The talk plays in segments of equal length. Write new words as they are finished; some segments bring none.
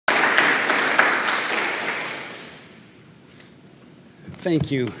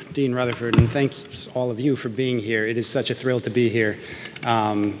Thank you, Dean Rutherford, and thanks all of you for being here. It is such a thrill to be here,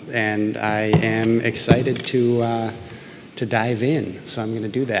 and I am excited to dive in, so I'm going to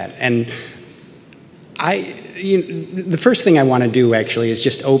do that. And the first thing I want to do, actually, is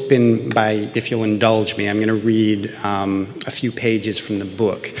just open by, if you'll indulge me, I'm going to read a few pages from the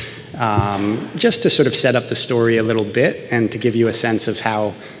book, just to sort of set up the story a little bit and to give you a sense of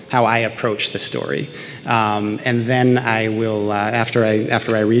how I approach the story. And then I will, after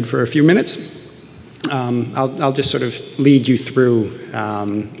I read for a few minutes, I'll just sort of lead you through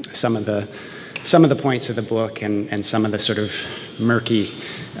some of the points of the book and some of the sort of murky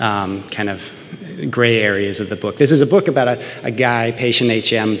kind of gray areas of the book. This is a book about a guy, Patient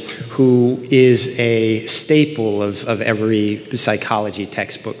H.M, who is a staple of every psychology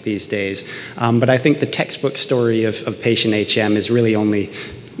textbook these days. But I think the textbook story of Patient H.M is really only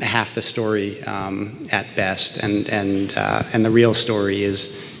half the story at best, and the real story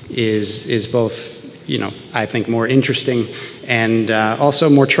is both, I think, more interesting and also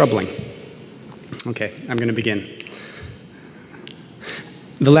more troubling. Okay, I'm going to begin.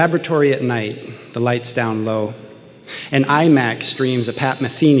 The laboratory at night, the lights down low. An iMac streams a Pat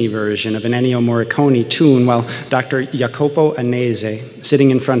Metheny version of an Ennio Morricone tune while Dr. Jacopo Annese,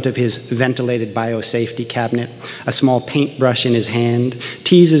 sitting in front of his ventilated biosafety cabinet, a small paintbrush in his hand,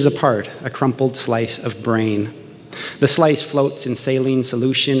 teases apart a crumpled slice of brain. The slice floats in saline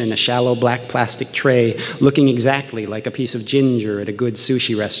solution in a shallow black plastic tray, looking exactly like a piece of ginger at a good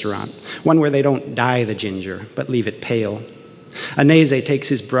sushi restaurant, one where they don't dye the ginger, but leave it pale. Annese takes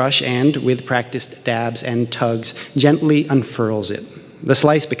his brush and, with practiced dabs and tugs, gently unfurls it. The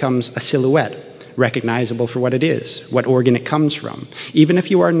slice becomes a silhouette, recognizable for what it is, what organ it comes from, even if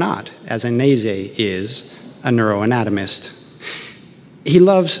you are not, as Annese is, a neuroanatomist. He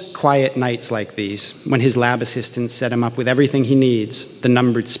loves quiet nights like these, when his lab assistants set him up with everything he needs, the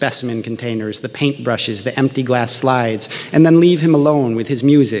numbered specimen containers, the paintbrushes, the empty glass slides, and then leave him alone with his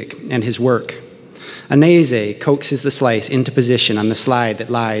music and his work. Annese coaxes the slice into position on the slide that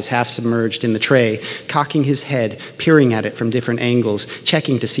lies half submerged in the tray, cocking his head, peering at it from different angles,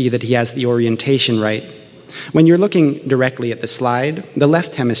 checking to see that he has the orientation right. When you're looking directly at the slide, the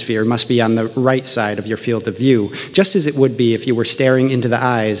left hemisphere must be on the right side of your field of view, just as it would be if you were staring into the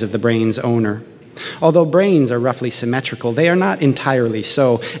eyes of the brain's owner. Although brains are roughly symmetrical, they are not entirely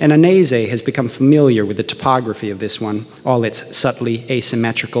so, and Annese has become familiar with the topography of this one, all its subtly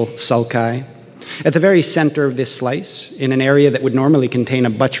asymmetrical sulci. At the very center of this slice, in an area that would normally contain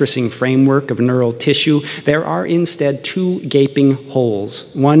a buttressing framework of neural tissue, there are instead two gaping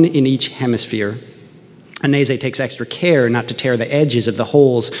holes, one in each hemisphere. Annese takes extra care not to tear the edges of the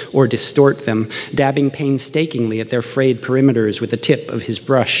holes or distort them, dabbing painstakingly at their frayed perimeters with the tip of his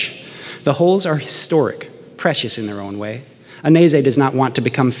brush. The holes are historic, precious in their own way. Annese does not want to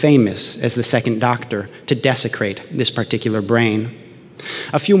become famous as the second doctor to desecrate this particular brain.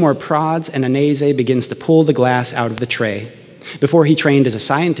 A few more prods, and Annese begins to pull the glass out of the tray. Before he trained as a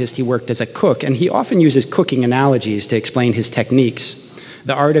scientist, he worked as a cook, and he often uses cooking analogies to explain his techniques.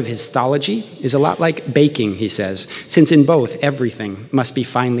 The art of histology is a lot like baking, he says, since in both, everything must be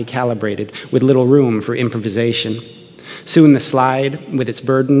finely calibrated, with little room for improvisation. Soon the slide, with its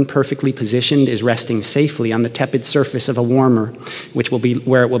burden perfectly positioned, is resting safely on the tepid surface of a warmer,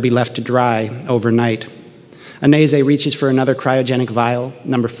 where it will be left to dry overnight. Annese reaches for another cryogenic vial,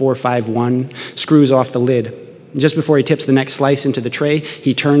 number 451, screws off the lid. Just before he tips the next slice into the tray,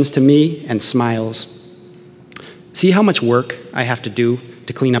 he turns to me and smiles. "See how much work I have to do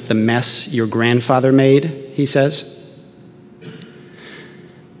to clean up the mess your grandfather made?" he says.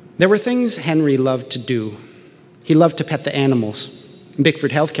 There were things Henry loved to do. He loved to pet the animals.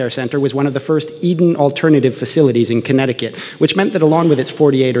 Bickford Healthcare Center was one of the first Eden alternative facilities in Connecticut, which meant that along with its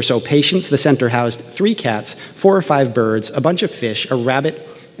 48 or so patients, the center housed 3 cats, 4 or 5 birds, a bunch of fish, a rabbit,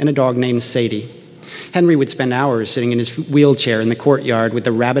 and a dog named Sadie. Henry would spend hours sitting in his wheelchair in the courtyard with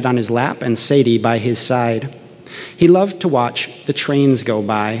the rabbit on his lap and Sadie by his side. He loved to watch the trains go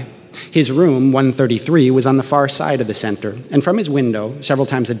by. His room, 133, was on the far side of the center, and from his window, several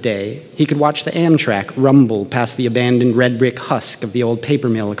times a day, he could watch the Amtrak rumble past the abandoned red brick husk of the old paper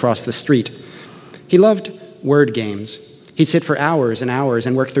mill across the street. He loved word games. He'd sit for hours and hours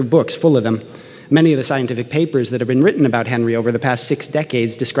and work through books full of them. Many of the scientific papers that have been written about Henry over the past 6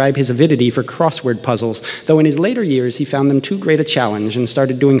 decades describe his avidity for crossword puzzles, though in his later years he found them too great a challenge and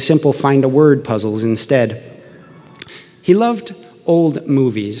started doing simple find-a-word puzzles instead. He loved old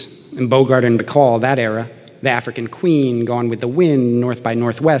movies, and Bogart and Bacall, that era, The African Queen, Gone with the Wind, North by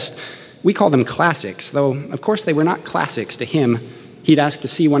Northwest. We call them classics, though of course they were not classics to him. He'd ask to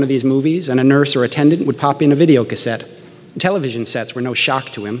see one of these movies, and a nurse or attendant would pop in a video cassette. Television sets were no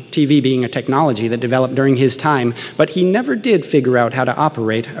shock to him, TV being a technology that developed during his time, but he never did figure out how to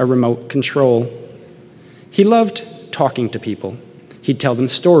operate a remote control. He loved talking to people. He'd tell them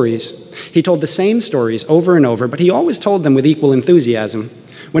stories. He told the same stories over and over, but he always told them with equal enthusiasm.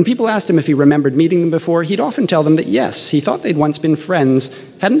 When people asked him if he remembered meeting them before, he'd often tell them that yes, he thought they'd once been friends.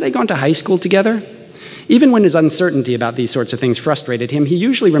 Hadn't they gone to high school together? Even when his uncertainty about these sorts of things frustrated him, he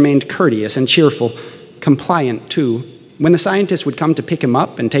usually remained courteous and cheerful, compliant too. When the scientists would come to pick him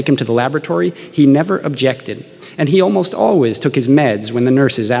up and take him to the laboratory, he never objected, and he almost always took his meds when the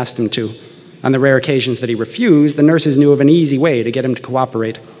nurses asked him to. On the rare occasions that he refused, the nurses knew of an easy way to get him to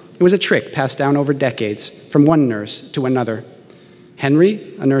cooperate. It was a trick passed down over decades, from one nurse to another. "Henry,"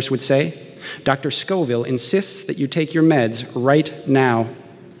 a nurse would say, "Dr. Scoville insists that you take your meds right now."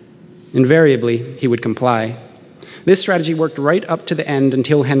 Invariably, he would comply. This strategy worked right up to the end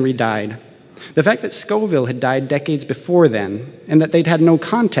until Henry died. The fact that Scoville had died decades before then, and that they'd had no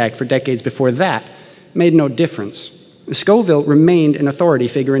contact for decades before that, made no difference. Scoville remained an authority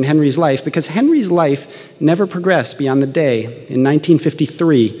figure in Henry's life because Henry's life never progressed beyond the day in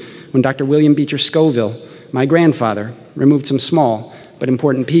 1953 when Dr. William Beecher Scoville, my grandfather, removed some small but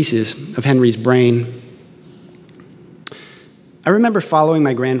important pieces of Henry's brain. I remember following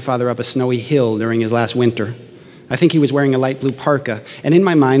my grandfather up a snowy hill during his last winter. I think he was wearing a light blue parka, and in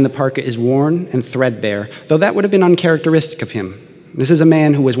my mind the parka is worn and threadbare, though that would have been uncharacteristic of him. This is a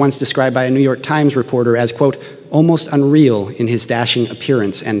man who was once described by a New York Times reporter as, quote, almost unreal in his dashing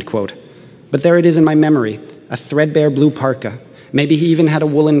appearance, end quote. But there it is in my memory, a threadbare blue parka. Maybe he even had a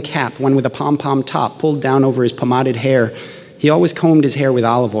woolen cap, one with a pom-pom top pulled down over his pomaded hair. He always combed his hair with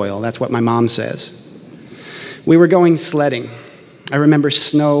olive oil, that's what my mom says. We were going sledding. I remember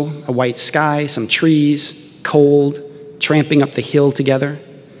snow, a white sky, some trees, cold, tramping up the hill together.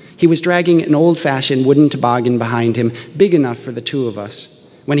 He was dragging an old-fashioned wooden toboggan behind him, big enough for the two of us.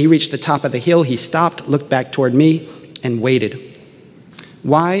 When he reached the top of the hill, he stopped, looked back toward me, and waited.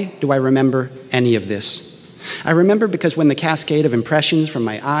 Why do I remember any of this? I remember because when the cascade of impressions from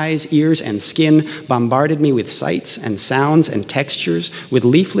my eyes, ears, and skin bombarded me with sights and sounds and textures, with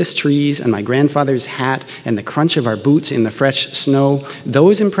leafless trees and my grandfather's hat and the crunch of our boots in the fresh snow,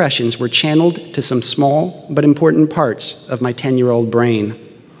 those impressions were channeled to some small but important parts of my 10-year-old brain.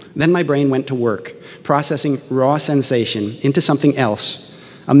 Then my brain went to work, processing raw sensation into something else,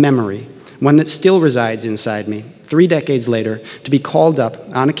 a memory, one that still resides inside me, 3 decades later, to be called up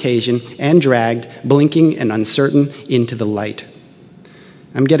on occasion and dragged, blinking and uncertain, into the light.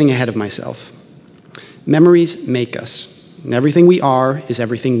 I'm getting ahead of myself. Memories make us. And everything we are is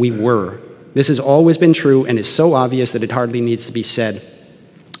everything we were. This has always been true and is so obvious that it hardly needs to be said.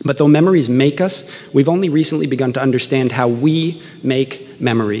 But though memories make us, we've only recently begun to understand how we make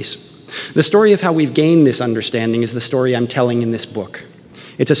memories. The story of how we've gained this understanding is the story I'm telling in this book.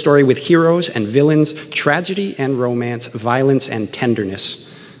 It's a story with heroes and villains, tragedy and romance, violence and tenderness.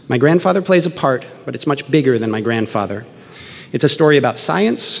 My grandfather plays a part, but it's much bigger than my grandfather. It's a story about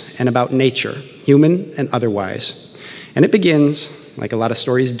science and about nature, human and otherwise. And it begins, like a lot of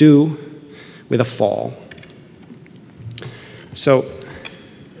stories do, with a fall. So,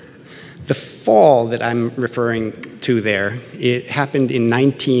 the fall that I'm referring to there, it happened in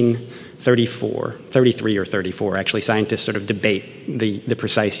 1933 or 34. Actually, scientists sort of debate the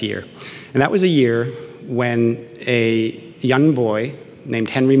precise year. And that was a year when a young boy named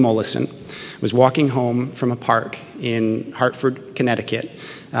Henry Molaison was walking home from a park in Hartford, Connecticut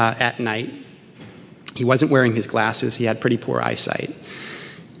at night. He wasn't wearing his glasses. He had pretty poor eyesight.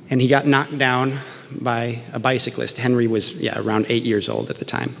 And he got knocked down by a bicyclist. Henry was, around 8 years old at the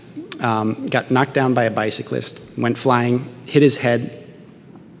time. Got knocked down by a bicyclist, went flying, hit his head,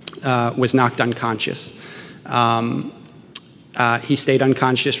 was knocked unconscious. He stayed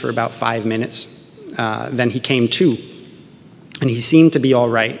unconscious for about 5 minutes. Then he came to, and he seemed to be all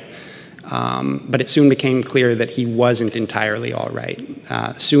right. But it soon became clear that he wasn't entirely all right.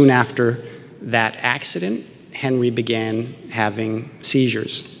 Soon after that accident, Henry began having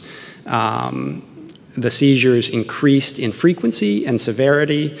seizures. The seizures increased in frequency and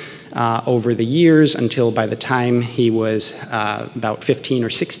severity over the years until by the time he was about 15 or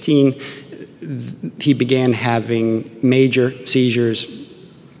 16, he began having major seizures,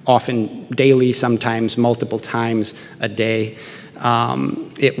 often daily, sometimes multiple times a day.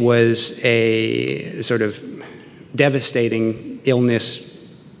 It was a sort of devastating illness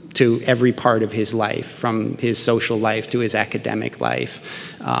to every part of his life, from his social life to his academic life,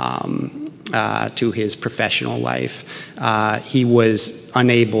 to his professional life. He was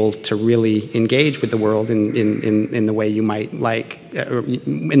unable to really engage with the world in the way you might like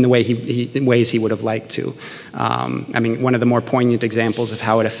in the way ways he would have liked to. I mean, one of the more poignant examples of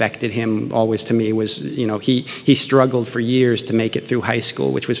how it affected him always to me was, he struggled for years to make it through high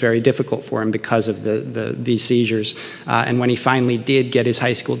school, which was very difficult for him because of these seizures. And when he finally did get his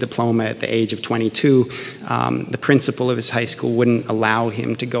high school diploma at the age of 22, the principal of his high school wouldn't allow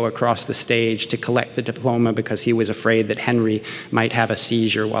him to go across the stage to collect the diploma because he was afraid that Henry might have a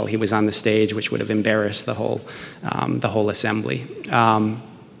seizure while he was on the stage, which would have embarrassed the whole assembly.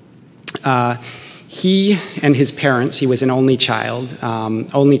 He and his parents, he was an only child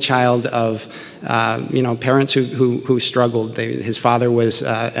of parents who struggled. His father was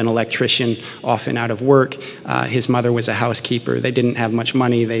an electrician, often out of work. His mother was a housekeeper. They didn't have much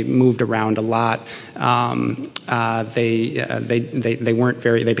money. They moved around a lot.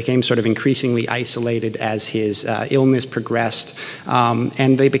 They became sort of increasingly isolated as his illness progressed,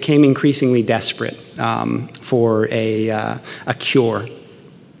 and they became increasingly desperate for a cure.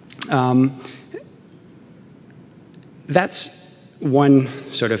 That's when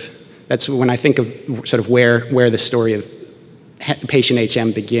I think of sort of where the story of Patient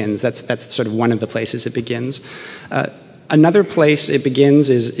H.M. begins. That's sort of one of the places it begins. Another place it begins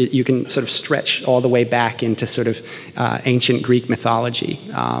is you can sort of stretch all the way back into sort of ancient Greek mythology.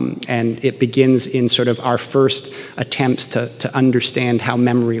 And it begins in sort of our first attempts to understand how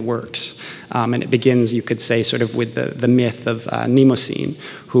memory works. And it begins, you could say, sort of with the myth of Mnemosyne,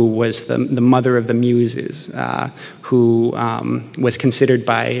 who was the mother of the Muses, who was considered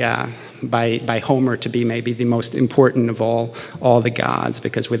by Homer to be maybe the most important of all the gods,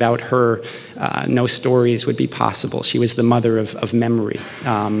 because without her, no stories would be possible. She was the mother of memory.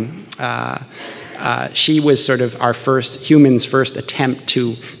 She was sort of humans' first attempt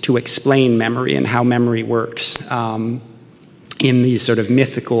to explain memory and how memory works. In these sort of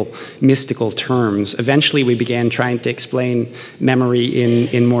mystical terms. Eventually, we began trying to explain memory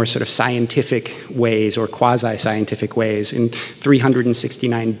in more sort of scientific ways or quasi-scientific ways. In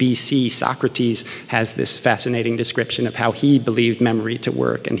 369 BC, Socrates has this fascinating description of how he believed memory to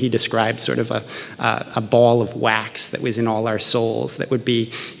work, and he described sort of a ball of wax that was in all our souls that would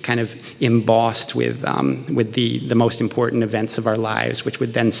be kind of embossed with the most important events of our lives, which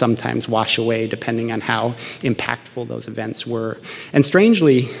would then sometimes wash away depending on how impactful those events were. And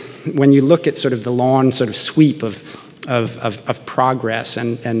strangely, when you look at sort of the long sort of sweep of progress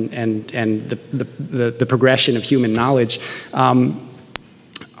and the progression of human knowledge,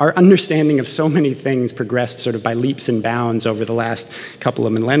 our understanding of so many things progressed sort of by leaps and bounds over the last couple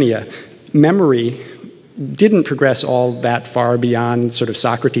of millennia. Memory didn't progress all that far beyond sort of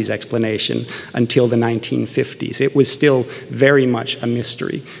Socrates' explanation until the 1950s. It was still very much a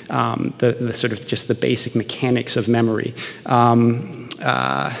mystery, the sort of just the basic mechanics of memory.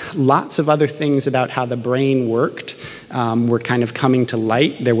 Lots of other things about how the brain worked were kind of coming to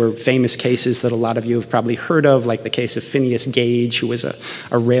light. There were famous cases that a lot of you have probably heard of, like the case of Phineas Gage, who was a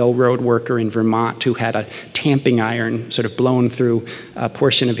railroad worker in Vermont who had a tamping iron sort of blown through a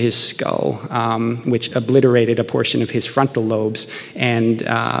portion of his skull, which obliterated a portion of his frontal lobes. And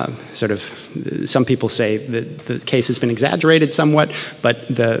some people say that the case has been exaggerated somewhat, but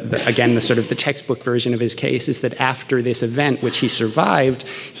again, the sort of the textbook version of his case is that after this event, which he survived,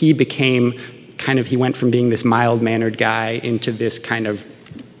 he became he went from being this mild-mannered guy into this kind of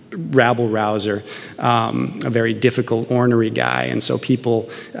rabble-rouser, a very difficult, ornery guy. And so people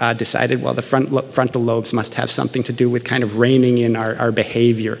decided, well, the frontal lobes must have something to do with kind of reining in our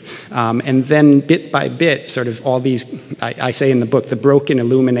behavior. And then bit by bit, sort of all these, I say in the book, the broken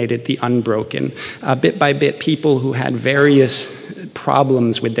illuminated the unbroken. Bit by bit, people who had various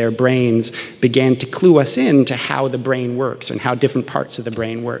problems with their brains began to clue us in to how the brain works and how different parts of the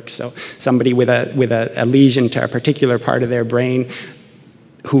brain work. So somebody with a lesion to a particular part of their brain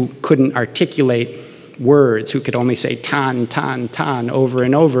who couldn't articulate words, who could only say tan, tan, tan over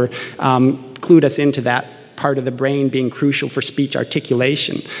and over, clued us into that part of the brain being crucial for speech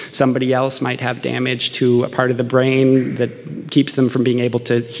articulation. Somebody else might have damage to a part of the brain that keeps them from being able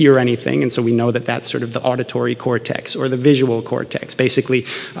to hear anything, and so we know that that's sort of the auditory cortex or the visual cortex. Basically,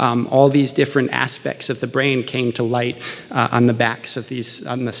 all these different aspects of the brain came to light on the backs of the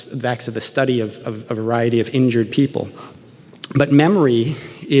study of a variety of injured people. But memory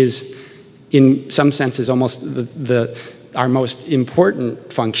is, in some senses, almost our most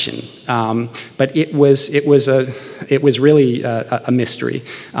important function, but it was really a mystery.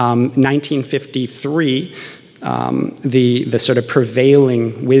 1953, The sort of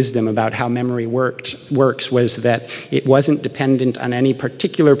prevailing wisdom about how memory works was that it wasn't dependent on any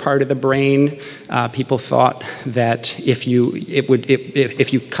particular part of the brain. People thought that if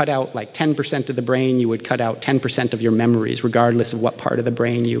you cut out like 10% of the brain, you would cut out 10% of your memories, regardless of what part of the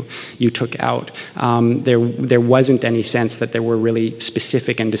brain you took out. There wasn't any sense that there were really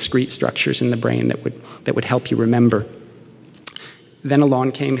specific and discrete structures in the brain that would help you remember. Then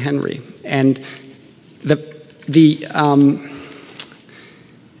along came Henry, and the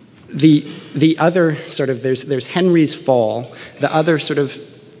other sort of, there's Henry's fall. The other sort of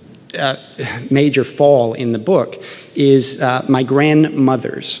major fall in the book is my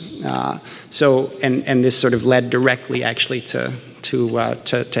grandmother's. And this sort of led directly actually to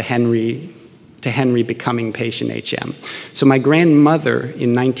Henry becoming Patient H.M. So my grandmother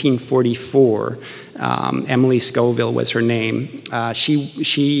in 1944, Emily Scoville was her name.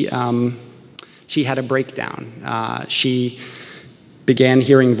 She had a breakdown. She began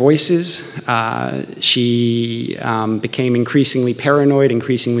hearing voices. She became increasingly paranoid,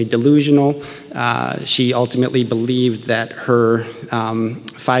 increasingly delusional. She ultimately believed that her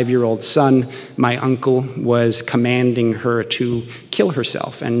 5-year-old son, my uncle, was commanding her to kill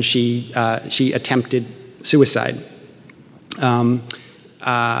herself, and she attempted suicide.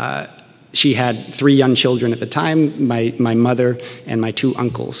 She had 3 young children at the time, my mother and my 2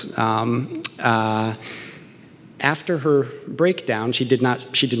 uncles. After her breakdown, she did not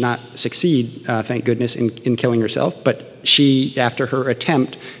succeed, thank goodness, in killing herself. But after her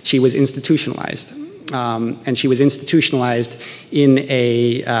attempt, she was institutionalized, and she was institutionalized in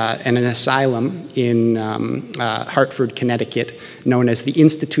an asylum in Hartford, Connecticut, known as the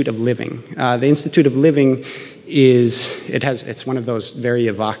Institute of Living. The Institute of Living it's one of those very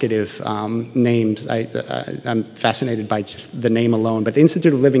evocative names. I'm fascinated by just the name alone. But the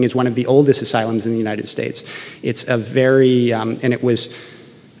Institute of Living is one of the oldest asylums in the United States. It's a very, and it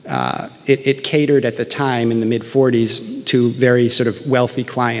catered at the time in the mid-40s to very sort of wealthy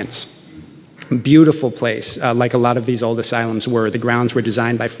clients. Beautiful place, like a lot of these old asylums were. The grounds were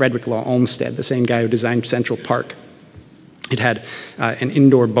designed by Frederick Law Olmsted, the same guy who designed Central Park. It had an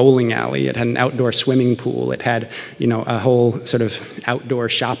indoor bowling alley. It had an outdoor swimming pool. It had, a whole sort of outdoor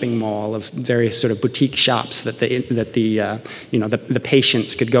shopping mall of various sort of boutique shops that the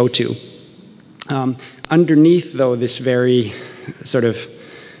patients could go to. Underneath, though, this very sort of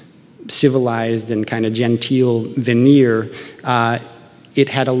civilized and kind of genteel veneer, it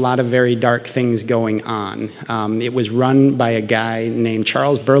had a lot of very dark things going on. It was run by a guy named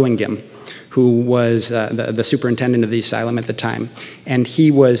Charles Burlingame, who was the superintendent of the asylum at the time. And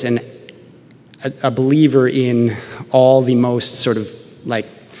he was a believer in all the most sort of like,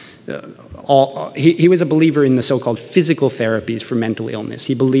 he was a believer in the so-called physical therapies for mental illness.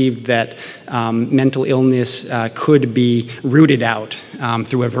 He believed that mental illness could be rooted out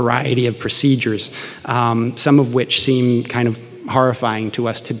through a variety of procedures, some of which seem kind of horrifying to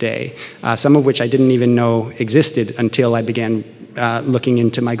us today, some of which I didn't even know existed until I began looking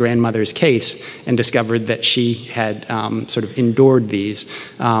into my grandmother's case and discovered that she had sort of endured these.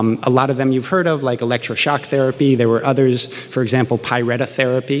 A lot of them you've heard of, like electroshock therapy. There were others, for example, pyreta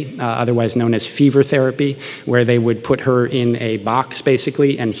therapy, otherwise known as fever therapy, where they would put her in a box,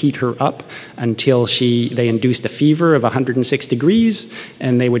 basically, and heat her up until they induced a fever of 106 degrees,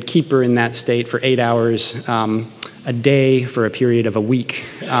 and they would keep her in that state for 8 hours a day for a period of a week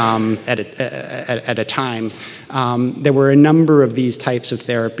at a time. There were a number of these types of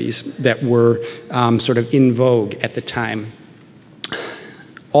therapies that were sort of in vogue at the time.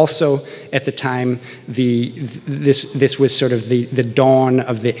 Also, at the time, this was sort of the dawn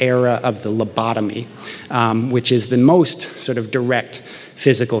of the era of the lobotomy, which is the most sort of direct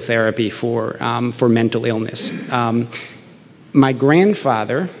physical therapy for mental illness. My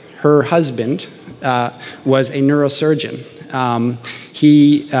grandfather, her husband, was a neurosurgeon.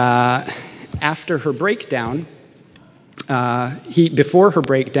 After her breakdown, before her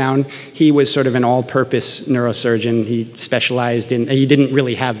breakdown, he was sort of an all-purpose neurosurgeon. He specialized in, he didn't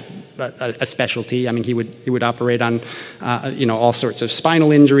really have a specialty. I mean, he would operate on, all sorts of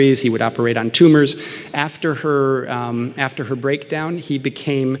spinal injuries. He would operate on tumors. After her breakdown, he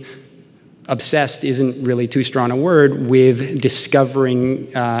became obsessed isn't really too strong a word, with discovering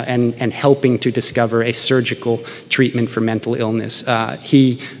and helping to discover a surgical treatment for mental illness.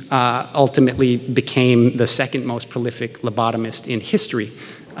 He ultimately became the second most prolific lobotomist in history.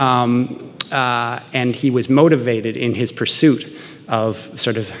 And he was motivated in his pursuit of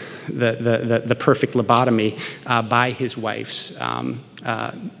sort of the perfect lobotomy by his wife's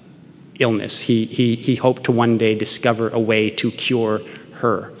illness. He hoped to one day discover a way to cure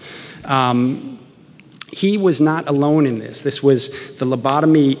her. he was not alone in this. This was the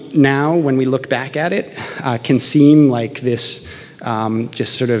lobotomy now, when we look back at it, can seem like this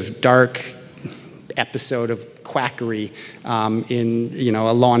just sort of dark episode of quackery in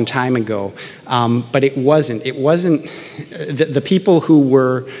a long time ago, but it wasn't. It wasn't the people who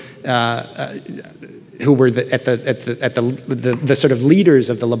were the sort of leaders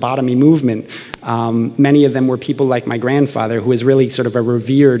of the lobotomy movement. Many of them were people like my grandfather, who was really sort of a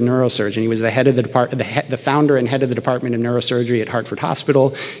revered neurosurgeon. He was the head of the founder and head of the Department of Neurosurgery at Hartford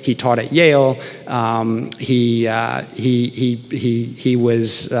Hospital. He taught at Yale. He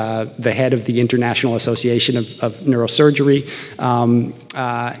was the head of the International Association of Neurosurgery,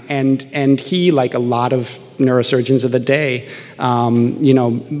 and he, like a lot of neurosurgeons of the day,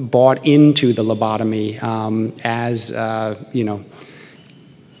 bought into the lobotomy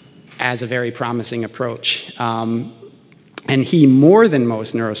as a very promising approach. And he, more than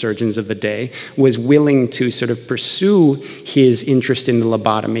most neurosurgeons of the day, was willing to sort of pursue his interest in the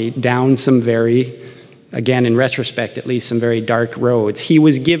lobotomy down some very, again, in retrospect, at least some very dark roads. He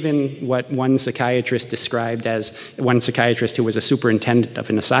was given what one psychiatrist described as, one psychiatrist who was a superintendent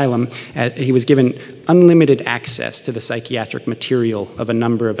of an asylum, he was given unlimited access to the psychiatric material of a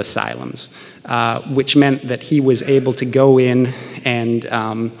number of asylums, which meant that he was able to go in and,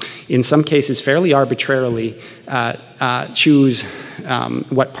 in some cases fairly arbitrarily, choose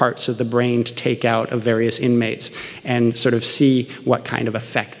what parts of the brain to take out of various inmates and sort of see what kind of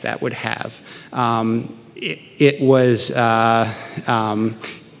effect that would have.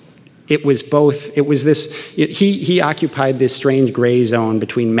 He occupied this strange gray zone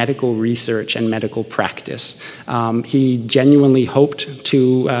between medical research and medical practice. He genuinely hoped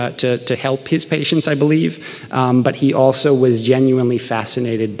to help his patients, I believe, but he also was genuinely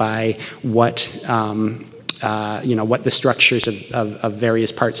fascinated by what the structures of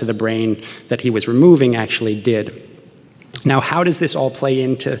various parts of the brain that he was removing actually did. Now, how does this all play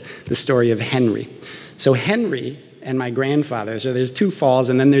into the story of Henry? So Henry and my grandfather, so there's two falls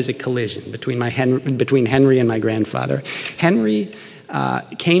and then there's a collision between Henry and my grandfather. Henry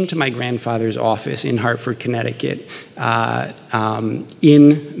came to my grandfather's office in Hartford, Connecticut,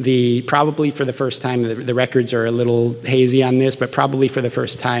 probably for the first time, the records are a little hazy on this, but probably for the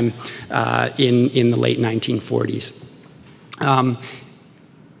first time in the late 1940s.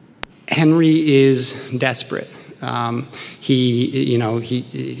 Henry is desperate. He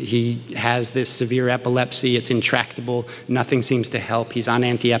has this severe epilepsy. It's intractable. Nothing seems to help. He's on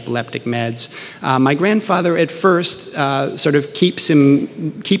anti-epileptic meds. My grandfather, at first, sort of keeps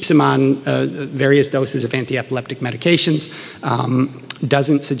him on various doses of anti-epileptic medications.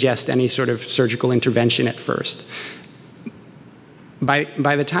 Doesn't suggest any sort of surgical intervention at first.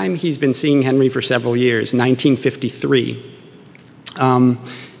 By the time he's been seeing Henry for several years, 1953.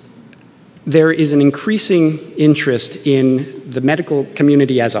 There is an increasing interest in the medical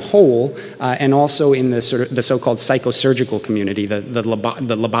community as a whole, and also in the so-called psychosurgical community, the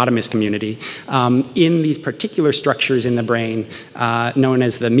lobotomist community, in these particular structures in the brain known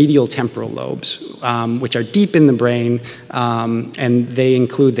as the medial temporal lobes, which are deep in the brain, and they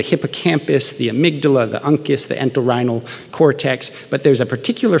include the hippocampus, the amygdala, the uncus, the entorhinal cortex. But there's a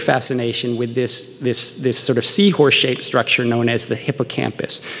particular fascination with this sort of seahorse-shaped structure known as the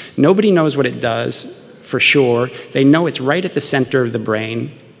hippocampus. Nobody knows what it does for sure. They know it's right at the center of the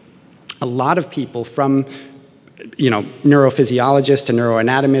brain. A lot of people, from neurophysiologists to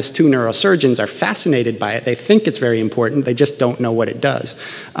neuroanatomists to neurosurgeons, are fascinated by it. They think it's very important. They just don't know what it does.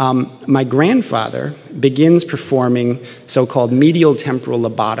 My grandfather begins performing so-called medial temporal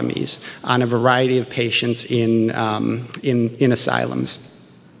lobotomies on a variety of patients in asylums.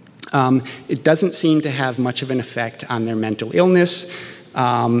 It doesn't seem to have much of an effect on their mental illness.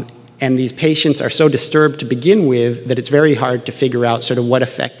 And these patients are so disturbed to begin with that it's very hard to figure out sort of what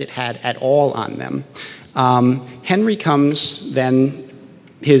effect it had at all on them. Henry comes, then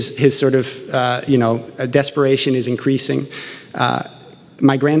his sort of, desperation is increasing.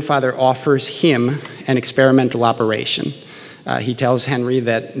 My grandfather offers him an experimental operation. He tells Henry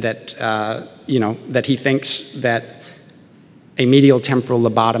that he thinks that a medial temporal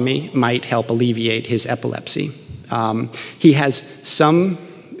lobotomy might help alleviate his epilepsy. He has some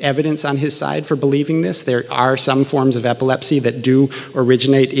evidence on his side for believing this. There are some forms of epilepsy that do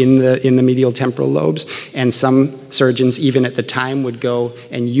originate in the medial temporal lobes, and some surgeons, even at the time, would go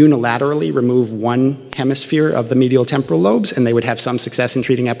and unilaterally remove one hemisphere of the medial temporal lobes, and they would have some success in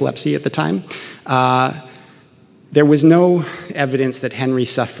treating epilepsy at the time. There was no evidence that Henry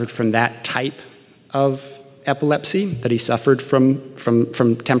suffered from that type of epilepsy, that he suffered from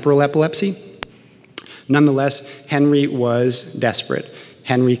temporal epilepsy. Nonetheless, Henry was desperate.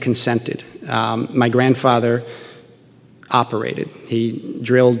 Henry consented. My grandfather operated. He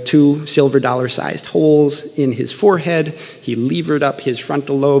drilled 2 silver dollar-sized holes in his forehead. He levered up his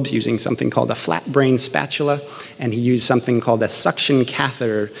frontal lobes using something called a flat-brain spatula, and he used something called a suction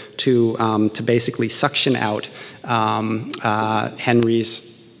catheter to basically suction out Henry's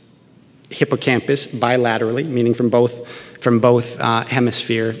hippocampus bilaterally, meaning from both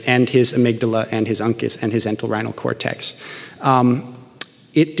hemisphere, and his amygdala and his uncus and his entorhinal cortex.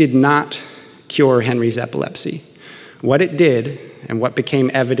 It did not cure Henry's epilepsy. What it did, and what became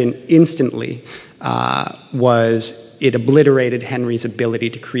evident instantly, was it obliterated Henry's ability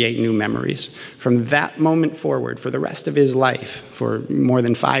to create new memories. From that moment forward, for the rest of his life, for more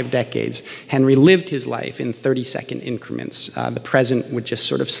than 5 decades, Henry lived his life in 30-second increments. The present would just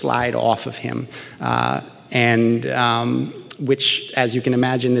sort of slide off of him. Which, as you can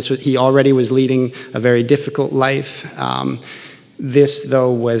imagine, he already was leading a very difficult life. This,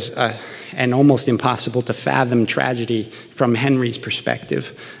 though, was an almost impossible to fathom tragedy from Henry's perspective.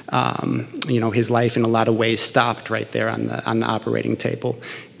 His life in a lot of ways stopped right there on the operating table.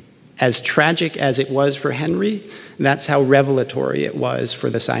 As tragic as it was for Henry, that's how revelatory it was for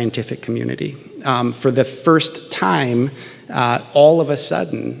the scientific community. For the first time, all of a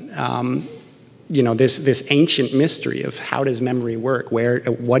sudden, this ancient mystery of how does memory work,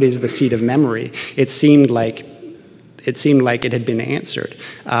 what is the seat of memory, it seemed like it had been answered.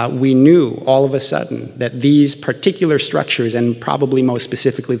 We knew all of a sudden that these particular structures, and probably most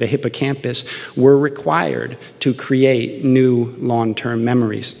specifically the hippocampus, were required to create new long-term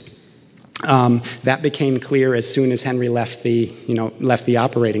memories. That became clear as soon as Henry left the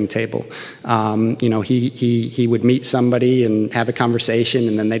operating table. He would meet somebody and have a conversation,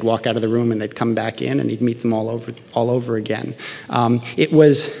 and then they'd walk out of the room and they'd come back in, and he'd meet them all over again.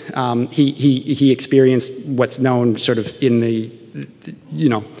 He experienced what's known sort of in the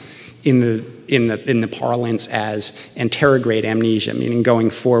parlance as anterograde amnesia, meaning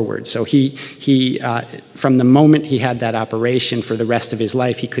going forward. So he from the moment he had that operation, for the rest of his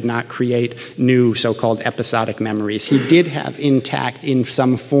life, he could not create new so-called episodic memories. He did have intact, in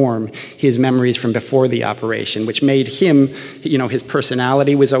some form, his memories from before the operation, which made him, his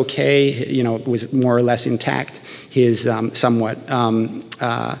personality was okay, was more or less intact. His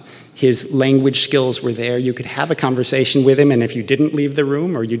his language skills were there. You could have a conversation with him, and if you didn't leave the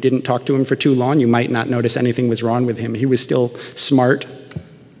room or you didn't talk to him for too long, you might not notice anything was wrong with him. He was still smart,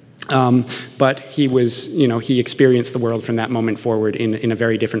 but he was, he experienced the world from that moment forward in a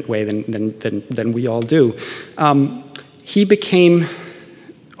very different way than we all do. He became,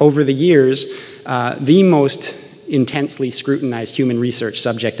 over the years, the most intensely scrutinized human research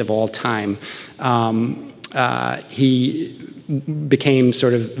subject of all time. He became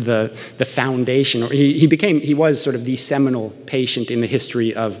sort of the foundation, or he was sort of the seminal patient in the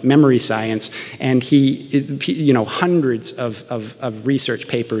history of memory science, and hundreds of research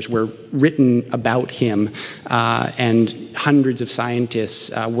papers were written about him, and hundreds of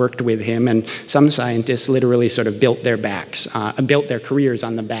scientists worked with him, and some scientists literally sort of built their careers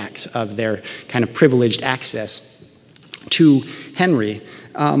on the backs of their kind of privileged access to Henry.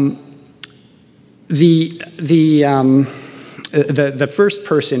 The first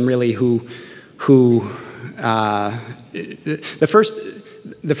person really the first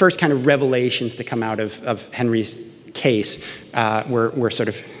kind of revelations to come out of Henry's case were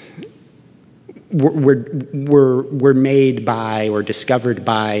made by or discovered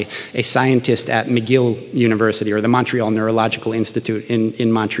by a scientist at McGill University, or the Montreal Neurological Institute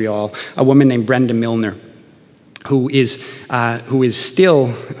in Montreal, a woman named Brenda Milner, who is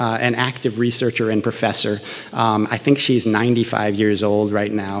still an active researcher and professor. I think she's 95 years old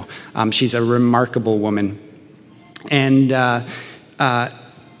right now. She's a remarkable woman. And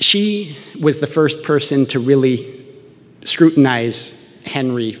she was the first person to really scrutinize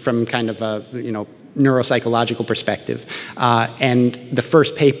Henry from kind of a, neuropsychological perspective. And the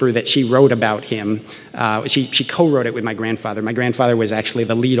first paper that she wrote about him, she co-wrote it with my grandfather. My grandfather was actually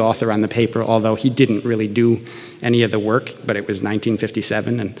the lead author on the paper, although he didn't really do any of the work, but it was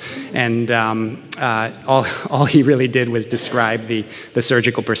 1957, and all he really did was describe the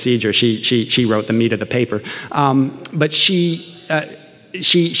surgical procedure. She wrote the meat of the paper. But she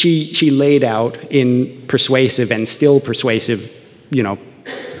laid out in persuasive and still persuasive,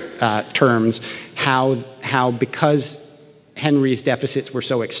 terms, how because Henry's deficits were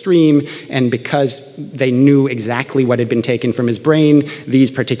so extreme, and because they knew exactly what had been taken from his brain,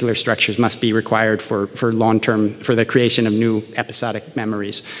 these particular structures must be required for long-term, for the creation of new episodic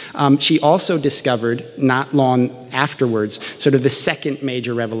memories. She also discovered, not long afterwards, sort of the second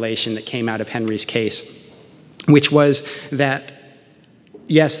major revelation that came out of Henry's case, which was that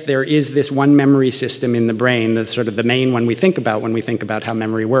yes, there is this one memory system in the brain, the sort of the main one we think about when we think about how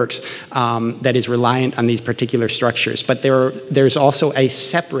memory works, that is reliant on these particular structures. But there's also a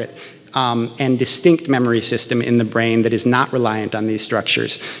separate and distinct memory system in the brain that is not reliant on these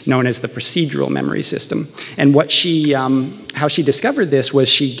structures, known as the procedural memory system. And what how she discovered this was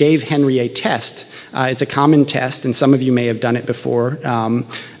she gave Henry a test. It's a common test, and some of you may have done it before.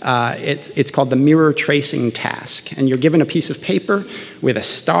 It's called the mirror tracing task. And you're given a piece of paper with a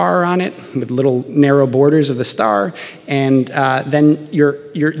star on it, with little narrow borders of the star, and then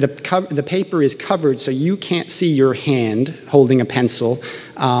the paper is covered so you can't see your hand holding a pencil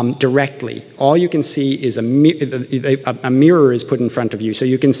directly. All you can see is a mirror is put in front of you, so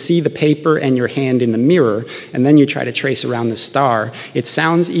you can see the paper and your hand in the mirror, and then you try to trace around the star. It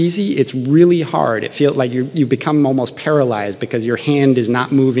sounds easy. It's really hard. It feels like you become almost paralyzed because your hand is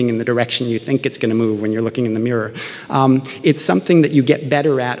not moving in the direction you think it's going to move when you're looking in the mirror. It's something that you get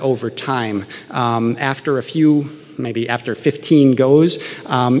better at over time. After a few, maybe after 15 goes,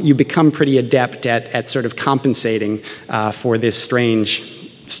 you become pretty adept at sort of compensating for this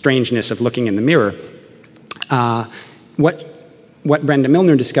strangeness of looking in the mirror. What Brenda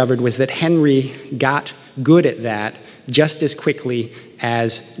Milner discovered was that Henry got good at that just as quickly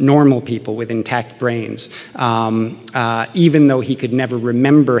as normal people with intact brains. Even though he could never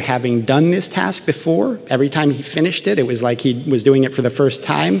remember having done this task before, every time he finished it, it was like he was doing it for the first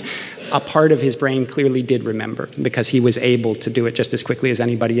time. A part of his brain clearly did remember because he was able to do it just as quickly as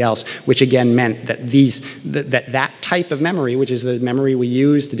anybody else, which again meant that that type of memory, which is the memory we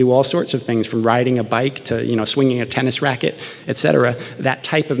use to do all sorts of things, from riding a bike to swinging a tennis racket, etc., that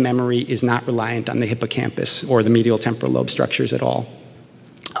type of memory is not reliant on the hippocampus or the medial temporal lobe structures at all.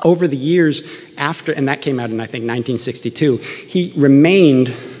 Over the years after, and that came out in, I think, 1962, he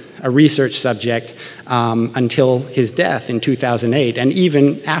remained a research subject until his death in 2008, and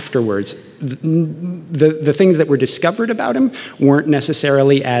even afterwards. The things that were discovered about him weren't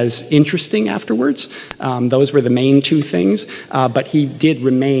necessarily as interesting afterwards. Those were the main two things, but he did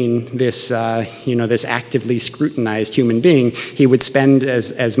remain this, this actively scrutinized human being. He would spend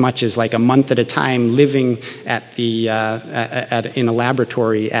as much as like a month at a time living at in a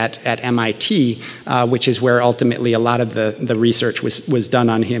laboratory at MIT, which is where ultimately a lot of the research was done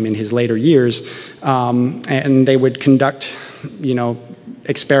on him in his later years, and they would conduct,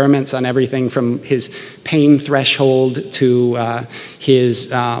 experiments on everything from his pain threshold to his,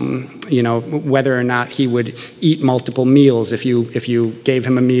 whether or not he would eat multiple meals. If you gave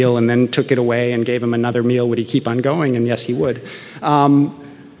him a meal and then took it away and gave him another meal, would he keep on going? And yes, he would. One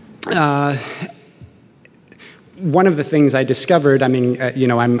of the things I discovered,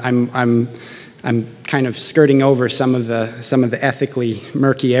 I'm kind of skirting over some of the ethically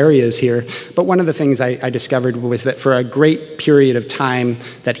murky areas here, but one of the things I discovered was that for a great period of time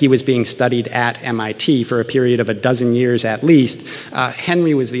that he was being studied at MIT, for a period of 12 years at least,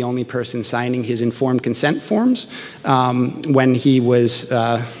 Henry was the only person signing his informed consent forms when he was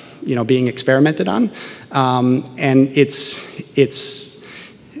being experimented on, and it's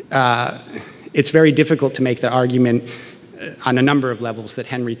very difficult to make the argument on a number of levels that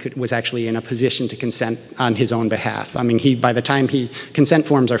Henry was actually in a position to consent on his own behalf. I mean, consent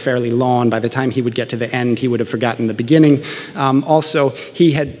forms are fairly long. By the time he would get to the end, he would have forgotten the beginning. Also, I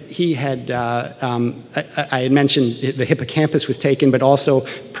had mentioned the hippocampus was taken, but also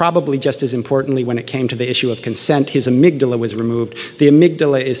probably just as importantly when it came to the issue of consent, his amygdala was removed. The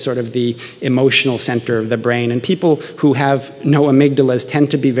amygdala is sort of the emotional center of the brain, and people who have no amygdalas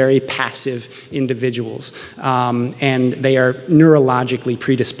tend to be very passive individuals, and they are neurologically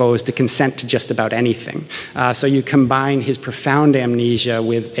predisposed to consent to just about anything. So you combine his profound amnesia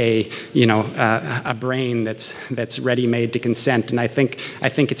with a brain that's ready-made to consent, and I think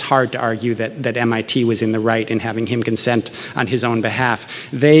it's hard to argue that MIT was in the right in having him consent on his own behalf.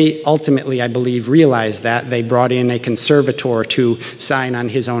 They ultimately, I believe, realized that. They brought in a conservator to sign on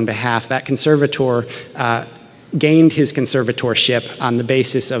his own behalf. That conservator gained his conservatorship on the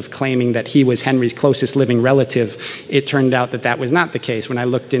basis of claiming that he was Henry's closest living relative. It turned out that was not the case. When I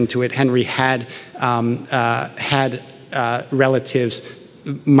looked into it, Henry had relatives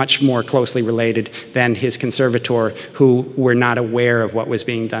much more closely related than his conservator, who were not aware of what was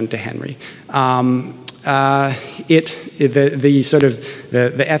being done to Henry. The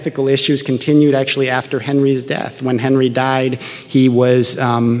ethical issues continued actually after Henry's death. When Henry died, he was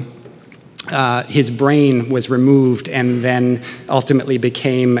his brain was removed and then ultimately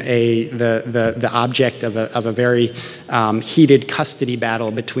became the object of a very heated custody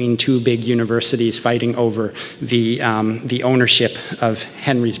battle between two big universities fighting over the ownership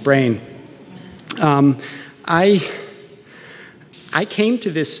I came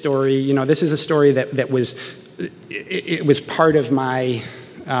to this story, you know, this is a story that was, it was part of my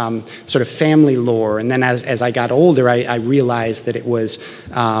sort of family lore. And then as I got older, I realized that it was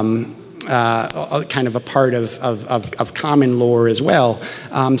kind of a part of common lore as well.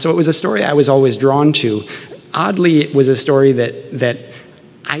 So it was a story I was always drawn to. Oddly, it was a story that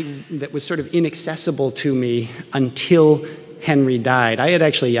was sort of inaccessible to me until Henry died.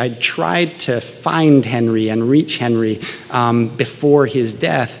 I'd tried to find Henry and reach Henry before his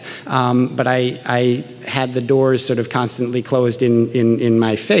death, but I had the doors sort of constantly closed in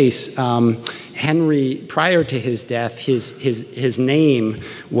my face. Henry, prior to his death, his name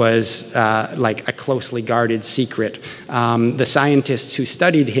was like a closely guarded secret. The scientists who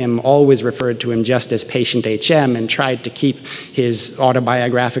studied him always referred to him just as Patient H.M. and tried to keep his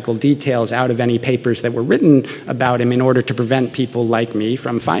autobiographical details out of any papers that were written about him in order to prevent people like me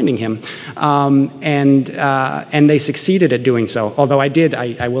from finding him. And they succeeded at doing so. Although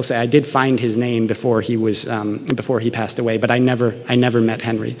I will say, I did find his name before he was before he passed away, but I never met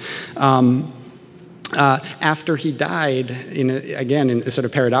Henry. After he died, again, sort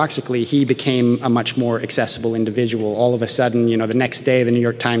of paradoxically, he became a much more accessible individual. All of a sudden, you know, the next day, the New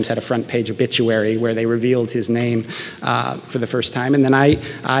York Times had a front-page obituary where they revealed his name for the first time. And then I,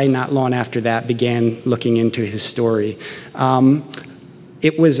 not long after that, began looking into his story.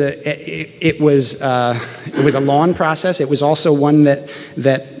 It was a long process. It was also one that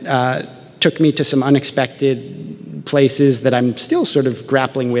took me to some unexpected places that I'm still sort of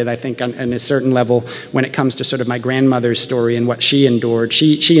grappling with, I think, on a certain level when it comes to sort of my grandmother's story and what she endured.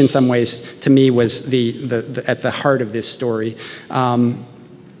 She in some ways, to me, was at the heart of this story.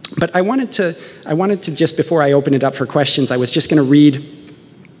 But I wanted to just, before I open it up for questions, I was just going to read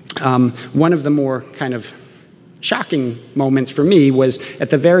one of the more kind of shocking moments for me was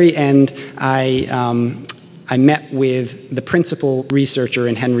at the very end, I met with the principal researcher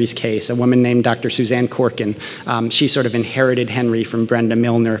in Henry's case, a woman named Dr. Suzanne Corkin. She sort of inherited Henry from Brenda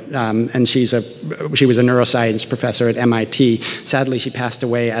Milner, and she was a neuroscience professor at MIT. Sadly, she passed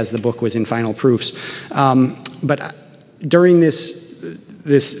away as the book was in final proofs. But during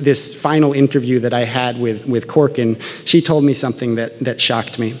this final interview that I had with Corkin, she told me something that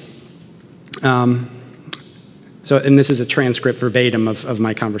shocked me. And this is a transcript verbatim of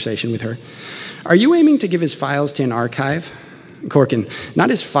my conversation with her. Are you aiming to give his files to an archive? Corkin,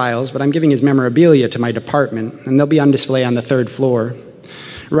 not his files, but I'm giving his memorabilia to my department, and they'll be on display on the 3rd floor.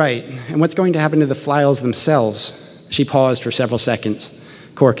 Right, and what's going to happen to the files themselves? She paused for several seconds.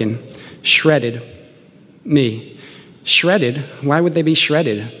 Corkin, shredded. Me, shredded? Why would they be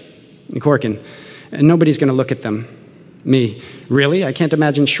shredded? Corkin, nobody's going to look at them. Me, really? I can't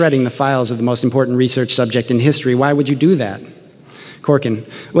imagine shredding the files of the most important research subject in history. Why would you do that? Corkin,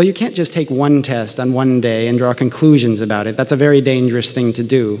 well, you can't just take one test on one day and draw conclusions about it. That's a very dangerous thing to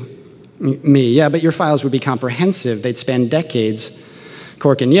do. Me, yeah, but your files would be comprehensive. They'd span decades.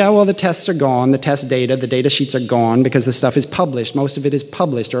 Corkin, yeah, well, the tests are gone, the test data, the data sheets are gone because the stuff is published. Most of it is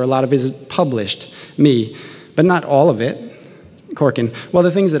published, or a lot of it is published. Me, but not all of it. Corkin, well, the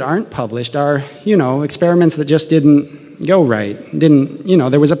things that aren't published are, you know, experiments that just didn't go right.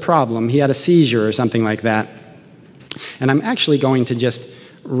 There was a problem. He had a seizure or something like that. And I'm actually going to just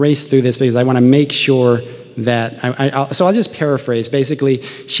race through this because I want to make sure that, so I'll just paraphrase. Basically,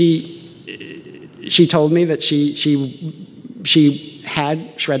 she told me that she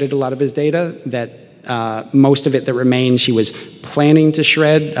had shredded a lot of his data, that most of it that remained she was planning to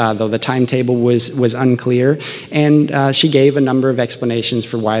shred, though the timetable was unclear, and she gave a number of explanations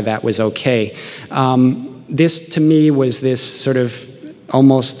for why that was okay. This, to me, was this sort of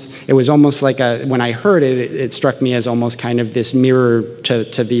it was almost like when I heard it, it struck me as almost kind of this mirror to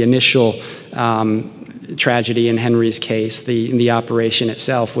the initial tragedy in Henry's case, the operation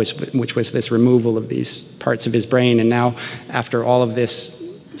itself, which was this removal of these parts of his brain. And now, after all of this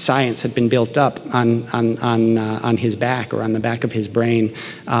science had been built up on his back, or on the back of his brain,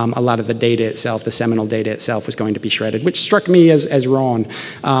 a lot of the data itself, the seminal data itself, was going to be shredded, which struck me as wrong.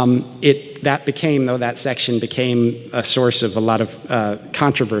 That section became a source of a lot of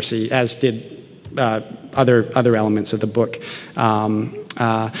controversy, as did other elements of the book.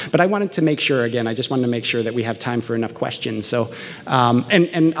 But I wanted to make sure, again, I just wanted to make sure that we have time for enough questions. So,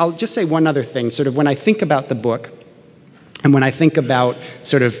 and I'll just say one other thing, sort of when I think about the book, and when I think about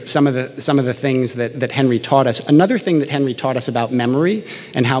sort of some of the things that Henry taught us, another thing that Henry taught us about memory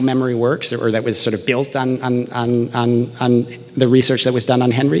and how memory works, or that was sort of built on the research that was done on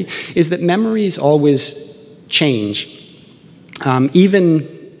Henry, is that memories always change. Even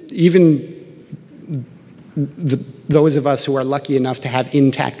those of us who are lucky enough to have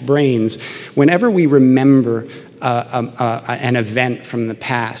intact brains, whenever we remember an event from the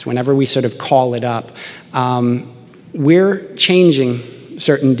past, whenever we sort of call it up, we're changing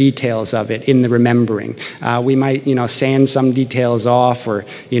certain details of it in the remembering. We might, sand some details off, or,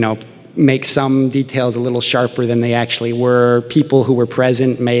 make some details a little sharper than they actually were. People who were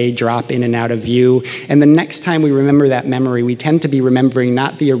present may drop in and out of view. And the next time we remember that memory, we tend to be remembering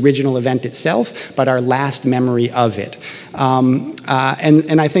not the original event itself, but our last memory of it. And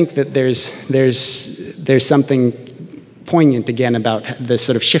I think that there's something poignant again about the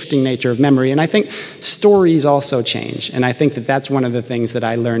sort of shifting nature of memory. And I think stories also change. And I think that that's one of the things that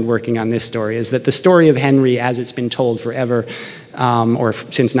I learned working on this story, is that the story of Henry, as it's been told forever, or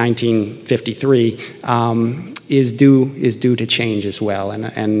since 1953, is due to change as well.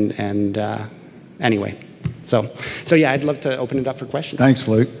 And anyway, so yeah, I'd love to open it up for questions. Thanks,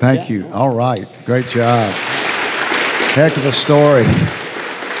 Luke. Thank you. All right, great job. Heck of a story.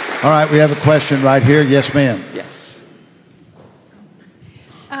 All right, we have a question right here. Yes, ma'am. Yes.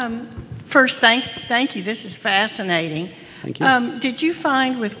 First, thank you. This is fascinating. Thank you. Did you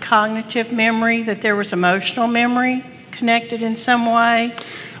find with cognitive memory that there was emotional memory connected in some way?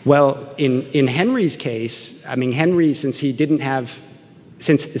 Well, in Henry's case, I mean, Henry, since he didn't have,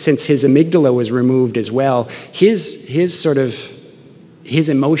 since his amygdala was removed as well, his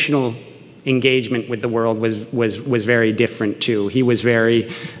emotional engagement with the world was very different too. He was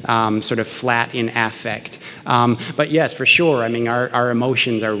very sort of flat in affect. But yes, for sure. I mean, our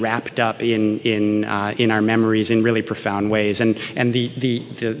emotions are wrapped up in our memories in really profound ways, and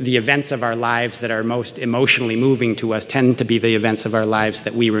the events of our lives that are most emotionally moving to us tend to be the events of our lives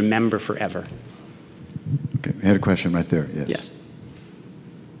that we remember forever. Okay, we had a question right there. Yes. Yes.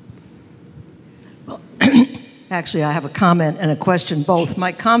 Well, actually, I have a comment and a question both.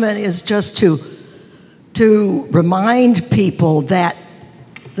 My comment is just to remind people that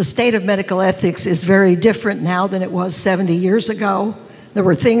the state of medical ethics is very different now than it was 70 years ago. There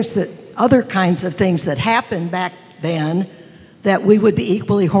were other kinds of things that happened back then that we would be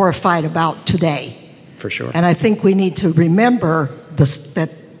equally horrified about today. For sure. And I think we need to remember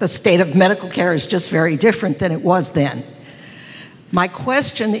that the state of medical care is just very different than it was then. My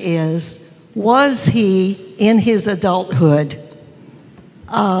question is, was he, in his adulthood,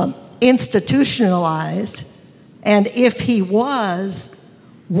 institutionalized? And if he was,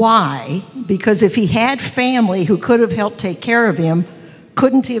 why? Because if he had family who could have helped take care of him,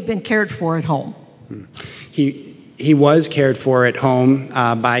 couldn't he have been cared for at home? He was cared for at home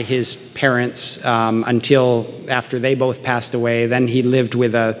by his parents until after they both passed away. Then he lived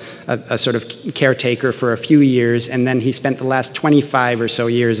with a sort of caretaker for a few years, and then he spent the last 25 or so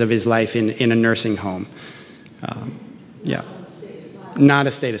years of his life in a nursing home. Yeah. Not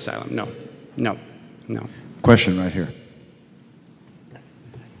a state asylum, no. Question right here.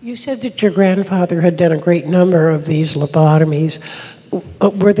 You said that your grandfather had done a great number of these lobotomies.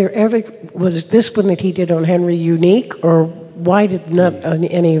 Was this one that he did on Henry unique, or why did not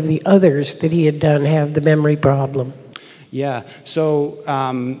any of the others that he had done have the memory problem? Yeah, so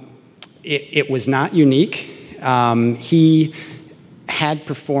it was not unique. He had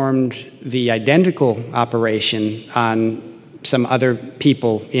performed the identical operation on some other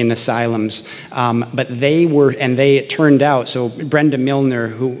people in asylums, but it turned out, so Brenda Milner,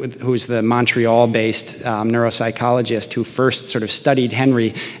 who's the Montreal-based neuropsychologist who first sort of studied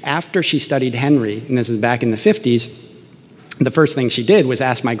Henry, after she studied Henry, and this is back in the 50s, the first thing she did was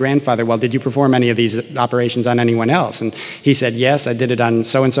ask my grandfather, well, did you perform any of these operations on anyone else? And he said, yes, I did it on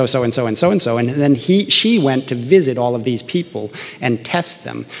so-and-so, so-and-so, and so-and-so. And then she went to visit all of these people and test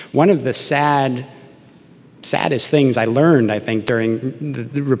them. One of the saddest things I learned, I think, during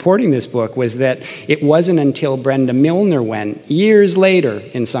the reporting this book was that it wasn't until Brenda Milner went, years later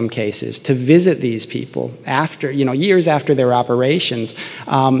in some cases, to visit these people, years after their operations,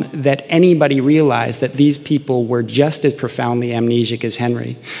 that anybody realized that these people were just as profoundly amnesic as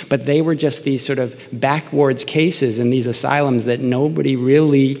Henry. But they were just these sort of backwards cases in these asylums that nobody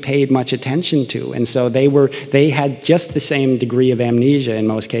really paid much attention to. And so they had just the same degree of amnesia in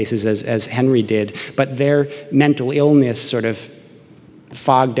most cases as Henry did, but their mental illness sort of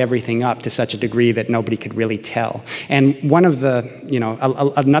fogged everything up to such a degree that nobody could really tell. And one of the,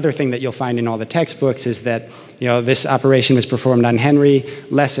 another thing that you'll find in all the textbooks is that, this operation was performed on Henry,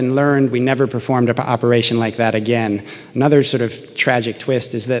 lesson learned, we never performed an operation like that again. Another sort of tragic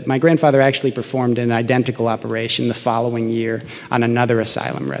twist is that my grandfather actually performed an identical operation the following year on another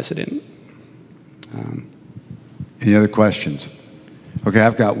asylum resident. Any other questions? Okay,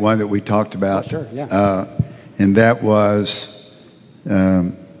 I've got one that we talked about. Sure, yeah. And that was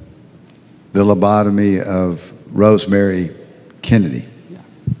the lobotomy of Rosemary Kennedy,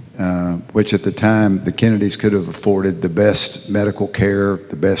 which at the time the Kennedys could have afforded the best medical care,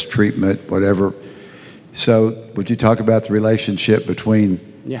 the best treatment, whatever. So would you talk about the relationship between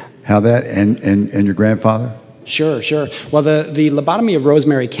how that and your grandfather? Sure, sure. Well, the lobotomy of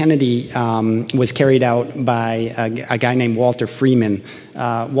Rosemary Kennedy was carried out by a guy named Walter Freeman.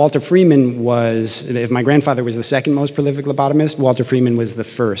 Walter Freeman was, if my grandfather was the second most prolific lobotomist, Walter Freeman was the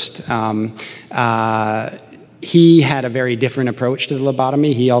first. He had a very different approach to the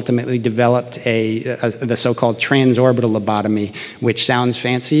lobotomy. He ultimately developed the so-called transorbital lobotomy, which sounds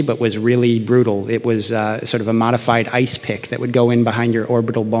fancy but was really brutal. It was sort of a modified ice pick that would go in behind your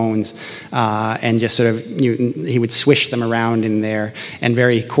orbital bones and just sort of, he would swish them around in there and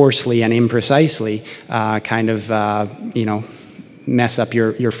very coarsely and imprecisely kind of, mess up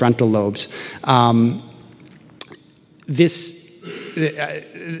your frontal lobes.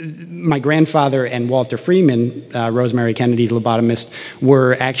 My grandfather and Walter Freeman, Rosemary Kennedy's lobotomist,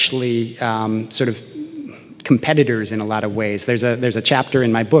 were actually sort of competitors in a lot of ways. There's a chapter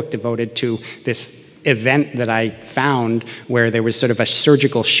in my book devoted to this event that I found where there was sort of a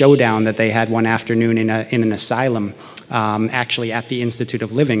surgical showdown that they had one afternoon in an asylum. Actually at the Institute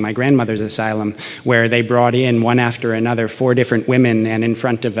of Living, my grandmother's asylum, where they brought in one after another 4 different women and in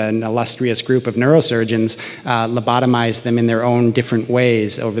front of an illustrious group of neurosurgeons, lobotomized them in their own different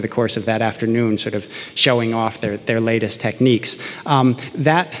ways over the course of that afternoon, sort of showing off their latest techniques. And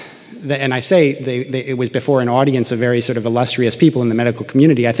I say it was before an audience of very sort of illustrious people in the medical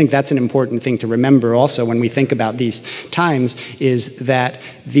community. I think that's an important thing to remember also when we think about these times, is that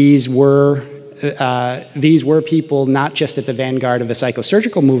these were people not just at the vanguard of the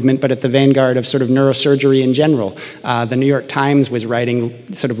psychosurgical movement, but at the vanguard of sort of neurosurgery in general. The New York Times was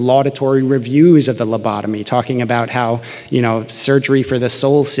writing sort of laudatory reviews of the lobotomy, talking about how, surgery for the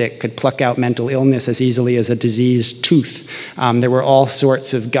soul sick could pluck out mental illness as easily as a diseased tooth. There were all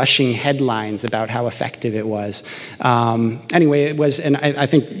sorts of gushing headlines about how effective it was. Anyway, it was, and I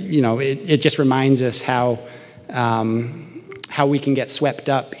think, it just reminds us how we can get swept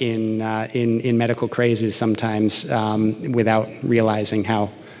up in medical crazes sometimes without realizing how,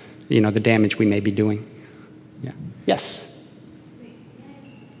 the damage we may be doing. Yeah. Yes.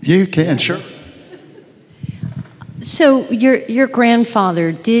 You can, sure. So your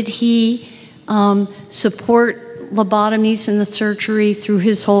grandfather, did he support lobotomies and the surgery through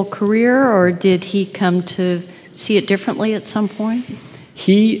his whole career, or did he come to see it differently at some point?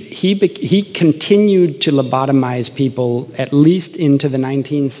 He continued to lobotomize people at least into the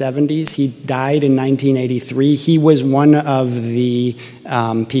 1970s. He died in 1983. He was one of the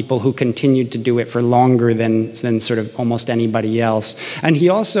people who continued to do it for longer than sort of almost anybody else. And he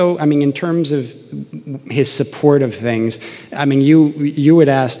also, in terms of his support of things, you had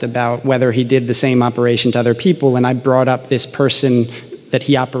asked about whether he did the same operation to other people, and I brought up this person that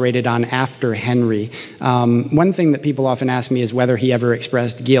he operated on after Henry. One thing that people often ask me is whether he ever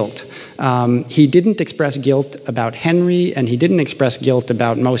expressed guilt. He didn't express guilt about Henry, and he didn't express guilt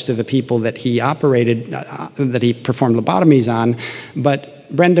about most of the people that he operated, that he performed lobotomies on.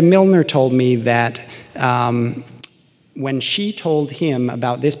 But Brenda Milner told me that when she told him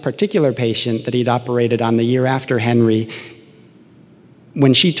about this particular patient that he'd operated on the year after Henry,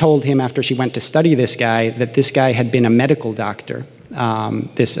 when she told him after she went to study this guy that this guy had been a medical doctor,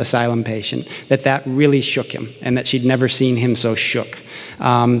 this asylum patient, that really shook him, and that she'd never seen him so shook.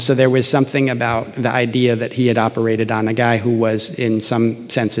 So there was something about the idea that he had operated on a guy who was, in some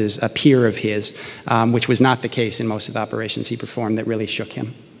senses, a peer of his, which was not the case in most of the operations he performed, that really shook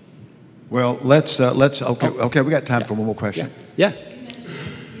him. Well, okay, we got time for one more question. Yeah.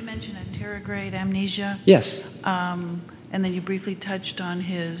 You mentioned anterograde amnesia. Yes. And then you briefly touched on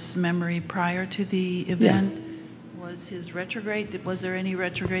his memory prior to the event. Yeah. Was his retrograde? Was there any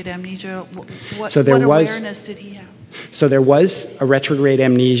retrograde amnesia? What awareness did he have? So there was a retrograde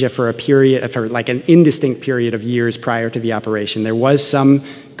amnesia for like an indistinct period of years prior to the operation. There was some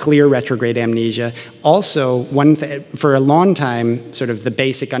clear retrograde amnesia. Also, for a long time, sort of the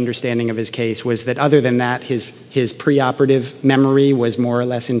basic understanding of his case was that other than that, his preoperative memory was more or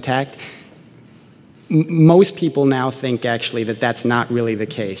less intact. Most people now think actually that that's not really the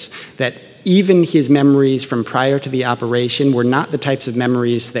case, that even his memories from prior to the operation were not the types of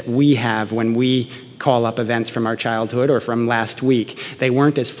memories that we have when we call up events from our childhood or from last week. They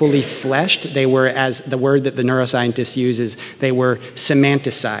weren't as fully fleshed. They were, as the word that the neuroscientist uses, they were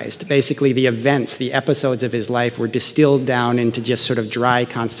semanticized. Basically, the events, the episodes of his life were distilled down into just sort of dry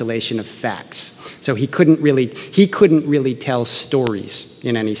constellation of facts. So he couldn't really tell stories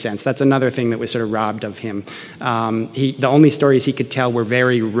in any sense. That's another thing that was sort of robbed of him. The only stories he could tell were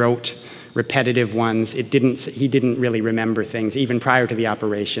very rote repetitive ones. He didn't really remember things, even prior to the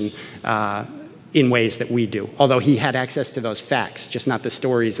operation, in ways that we do, although he had access to those facts, just not the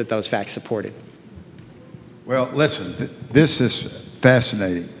stories that those facts supported. Well, listen, this is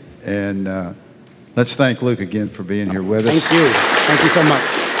fascinating, and let's thank Luke again for being here with us. Thank you. Thank you so much.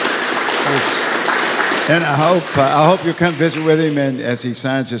 Thanks. And I hope you'll come visit with him and as he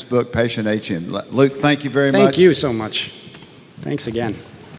signs his book, Patient H.M. Luke, thank you very much. Thank you so much. Thanks again.